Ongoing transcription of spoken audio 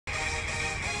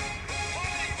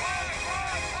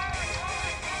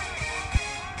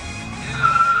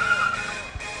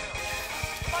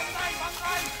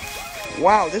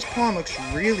Wow, this pond looks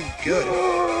really good.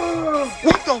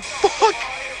 What the fuck?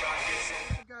 What's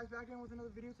up, guys? Back in with another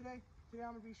video today. Today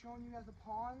I'm going to be showing you guys the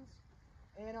ponds.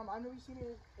 And I know you've seen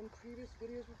it in previous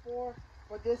videos before,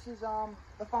 but this is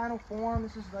the final form.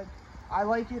 This is like, I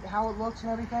like it, how it looks and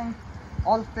everything.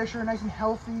 All the fish are nice and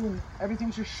healthy and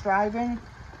everything's just striving.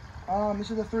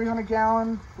 This is the 300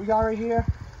 gallon we got right here.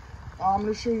 I'm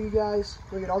going to show you guys,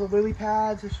 look at all the lily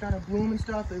pads. They're starting to bloom and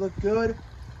stuff. They look good.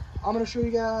 I'm going to show you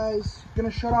guys, going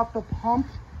to shut off the pump,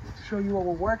 show you what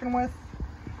we're working with.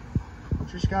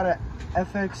 Just got a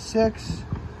FX6.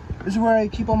 This is where I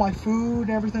keep all my food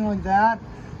and everything like that.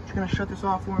 Just going to shut this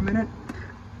off for a minute.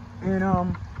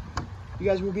 And you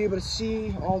guys will be able to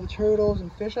see all the turtles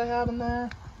and fish I have in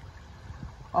there.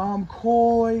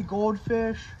 Koi,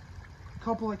 goldfish, a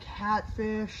couple of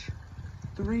catfish,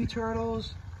 3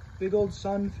 turtles, big old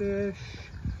sunfish.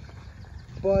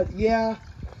 But yeah,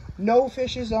 no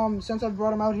fishes, since I've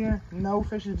brought them out here, no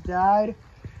fish have died.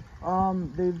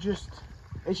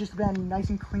 It's just been nice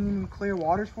and clean and clear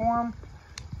waters for them.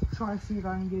 Trying to see if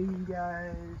I can get you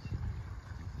guys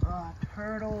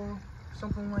turtle,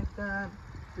 something like that.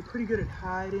 They're pretty good at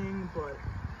hiding, but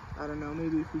I don't know,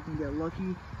 maybe if we can get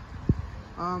lucky.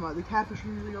 The catfish are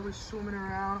usually always swimming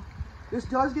around. This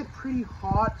does get pretty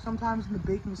hot sometimes in the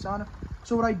baking sun.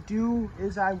 So what I do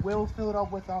is I will fill it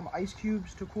up with ice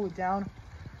cubes to cool it down,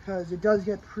 because it does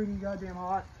get pretty goddamn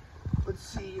hot. Let's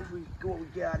see if what we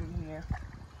got in here.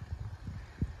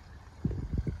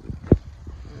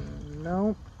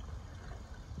 No.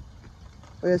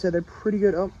 Like I said, they're pretty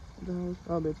good. Oh,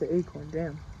 it's the acorn.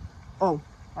 Damn. Oh,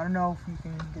 I don't know if you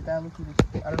can get that. Look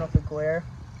at I don't know if the glare.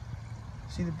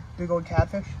 See the big old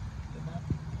catfish?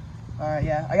 Alright,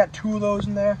 yeah. I got 2 of those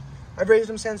in there. I've raised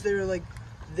them since they were like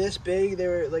this big. They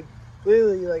were like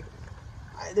literally like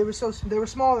they were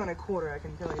smaller than a quarter, I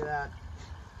can tell you that.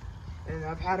 And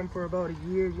I've had them for about a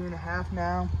year and a half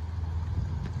now.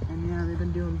 And yeah, they've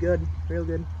been doing good, real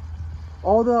good.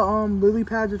 All the lily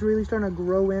pads is really starting to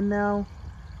grow in now.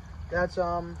 That's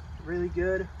really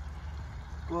good.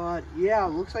 But yeah,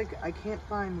 it looks like I can't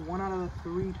find 1 out of the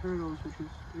 3 turtles, which is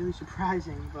really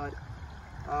surprising. But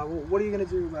what are you gonna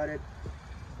do about it?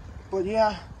 But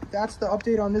yeah, that's the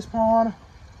update on this pond.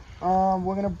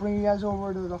 We're gonna bring you guys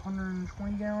over to the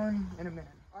 120 gallon in a minute.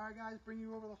 All right, guys, bring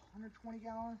you over the 120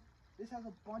 gallon. This has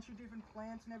a bunch of different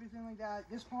plants and everything like that.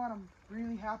 This pond I'm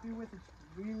really happy with. It's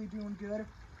really doing good.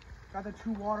 Got the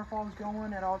 2 waterfalls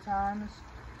going at all times.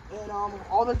 And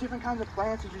all the different kinds of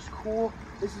plants are just cool.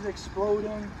 This is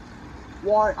exploding.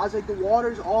 Water, I was like, the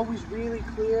water's always really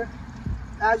clear.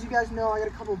 As you guys know, I got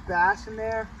a couple of bass in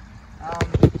there.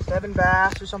 7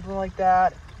 bass or something like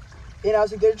that. And I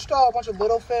was like, they're just all a bunch of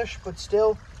little fish, but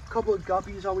still a couple of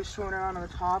guppies always swimming around on the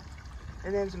top.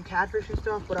 And then some catfish and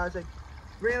stuff. But I was like,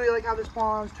 really like how this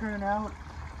pond's turning out.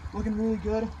 Looking really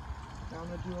good. Now I'm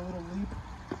gonna do a little leap.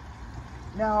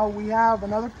 Now we have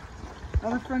another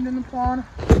friend in the pond.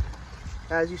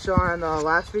 As you saw in the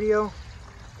last video,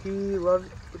 he loves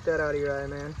it. Get that out of your eye,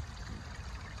 man.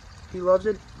 He loves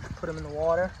it. Put him in the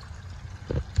water.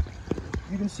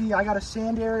 You can see I got a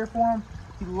sand area for him.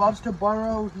 He loves to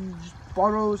burrow. He just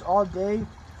burrows all day.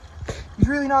 He's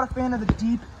really not a fan of the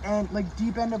deep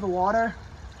end of the water.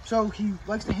 So he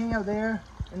likes to hang out there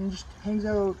and just hangs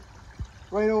out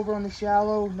right over on the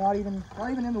shallow, not even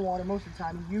in the water most of the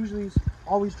time. He usually is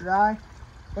always dry,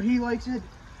 but he likes it.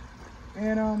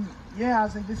 And yeah, I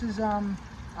was like, this is I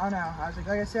don't know. I was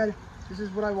like I said, this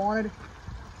is what I wanted.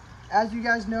 As you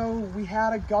guys know, we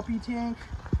had a guppy tank,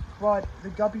 but the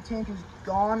guppy tank is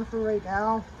gone for right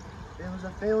now. It was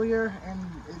a failure and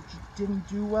it didn't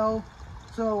do well.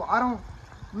 So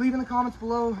leave in the comments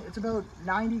below. It's about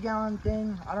 90 gallon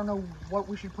thing. I don't know what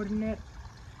we should put in it.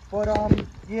 But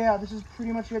yeah, this is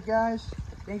pretty much it, guys.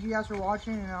 Thank you guys for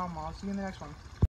watching, and I'll see you in the next one.